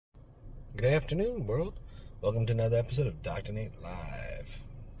Good afternoon, world. Welcome to another episode of Dr. Nate Live.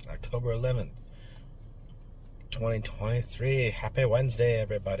 October 11th, 2023. Happy Wednesday,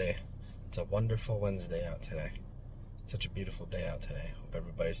 everybody. It's a wonderful Wednesday out today. Such a beautiful day out today. Hope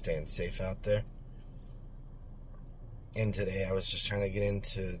everybody's staying safe out there. And today I was just trying to get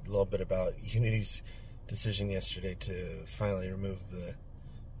into a little bit about Unity's decision yesterday to finally remove the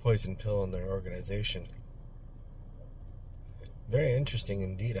poison pill in their organization. Very interesting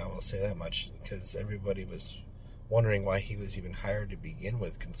indeed, I will say that much, because everybody was wondering why he was even hired to begin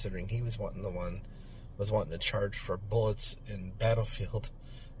with, considering he was wanting to charge for bullets in Battlefield.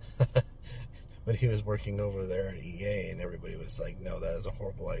 But he was working over there at EA, and everybody was like, no, that is a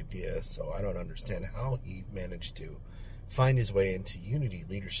horrible idea. So I don't understand how he managed to find his way into Unity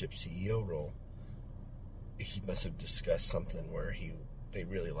leadership CEO role. He must have discussed something where they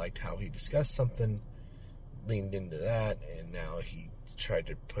really liked how he discussed something, leaned into that, and now he tried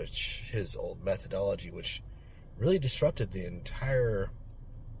to push his old methodology, which really disrupted the entire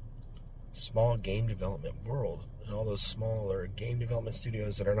small game development world. And all those smaller game development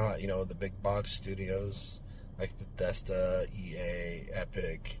studios that are not, the big box studios like Bethesda, EA,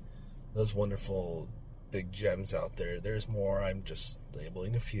 Epic, those wonderful big gems out there. There's more. I'm just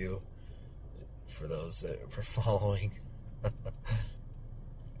labeling a few for those that for following.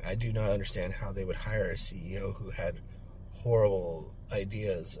 I do not understand how they would hire a CEO who had horrible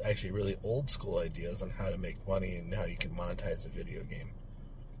ideas, actually really old school ideas on how to make money and how you can monetize a video game.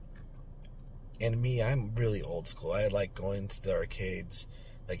 And me, I'm really old school. I like going to the arcades.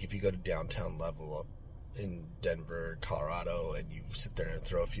 Like if you go to downtown Level up in Denver, Colorado, and you sit there and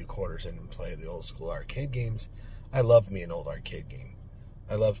throw a few quarters in and play the old school arcade games, I love me an old arcade game.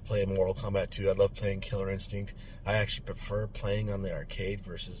 I love playing Mortal Kombat 2. I love playing Killer Instinct. I actually prefer playing on the arcade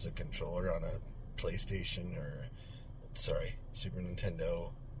versus a controller on a PlayStation Super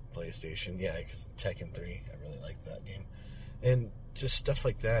Nintendo, PlayStation. Yeah, because Tekken 3, I really like that game. And just stuff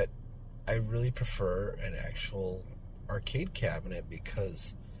like that, I really prefer an actual arcade cabinet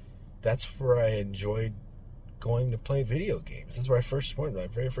because that's where I enjoyed going to play video games. This is where I first went. My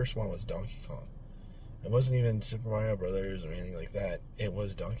very first one was Donkey Kong. It wasn't even Super Mario Brothers or anything like that. It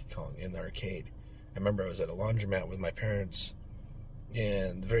was Donkey Kong in the arcade. I remember I was at a laundromat with my parents,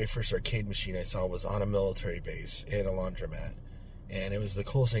 and the very first arcade machine I saw was on a military base in a laundromat. And it was the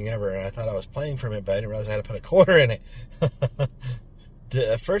coolest thing ever, and I thought I was playing from it, but I didn't realize I had to put a quarter in it.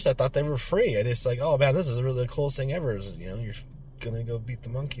 At first, I thought they were free. I just like, oh man, this is really the coolest thing ever. You're going to go beat the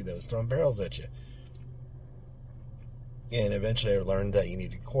monkey that was throwing barrels at you. And eventually I learned that you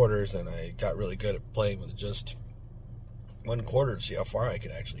needed quarters, and I got really good at playing with just one quarter to see how far I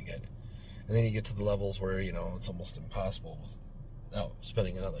could actually get. And then you get to the levels where, it's almost impossible without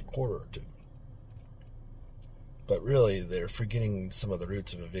spending another quarter or two. But really, they're forgetting some of the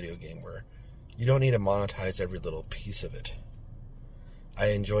roots of a video game where you don't need to monetize every little piece of it.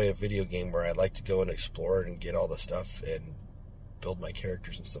 I enjoy a video game where I like to go and explore and get all the stuff and build my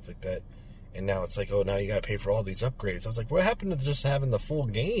characters and stuff like that. And now it's like, oh, now you got to pay for all these upgrades. I was like, what happened to just having the full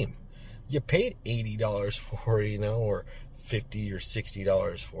game? You paid $80 for, or $50 or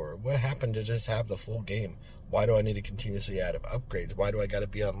 $60 for. What happened to just have the full game? Why do I need to continuously add upgrades? Why do I got to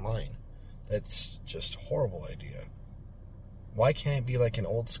be online? That's just a horrible idea. Why can't it be like an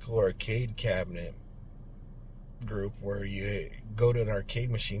old school arcade cabinet group where you go to an arcade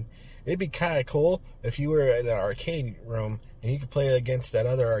machine? It'd be kind of cool if you were in an arcade room and you could play against that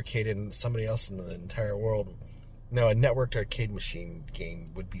other arcade and somebody else in the entire world. Now, a networked arcade machine game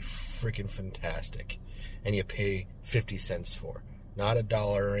would be freaking fantastic, and you pay 50 cents for, not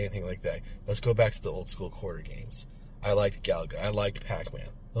 $1 or anything like that. Let's go back to the old school quarter games. I liked Galaga. I liked Pac-Man.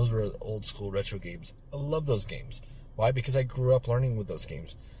 Those were old school retro games. I love those games. Why? Because I grew up learning with those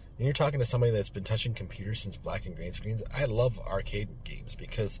games. And you're talking to somebody that's been touching computers since black and green screens. I love arcade games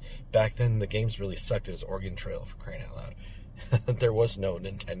because back then the games really sucked. It was Oregon Trail, for crying out loud. There was no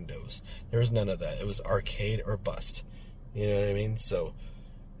Nintendos. There was none of that. It was arcade or bust. You know what I mean? So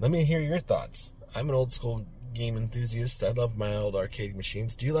let me hear your thoughts. I'm an old school game enthusiast. I love my old arcade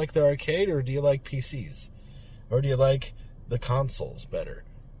machines. Do you like the arcade, or do you like PCs? Or do you like the consoles better?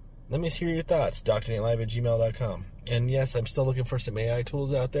 Let me hear your thoughts. DoctorNateLive@gmail.com. And yes, I'm still looking for some AI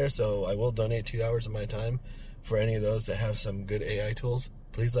tools out there, so I will donate 2 hours of my time for any of those that have some good AI tools.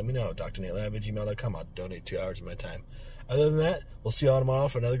 Please let me know. DoctorNateLive@gmail.com. I'll donate 2 hours of my time. Other than that, we'll see you all tomorrow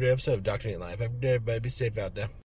for another great episode of Dr. Nate Live. Have a good day, everybody. Be safe out there.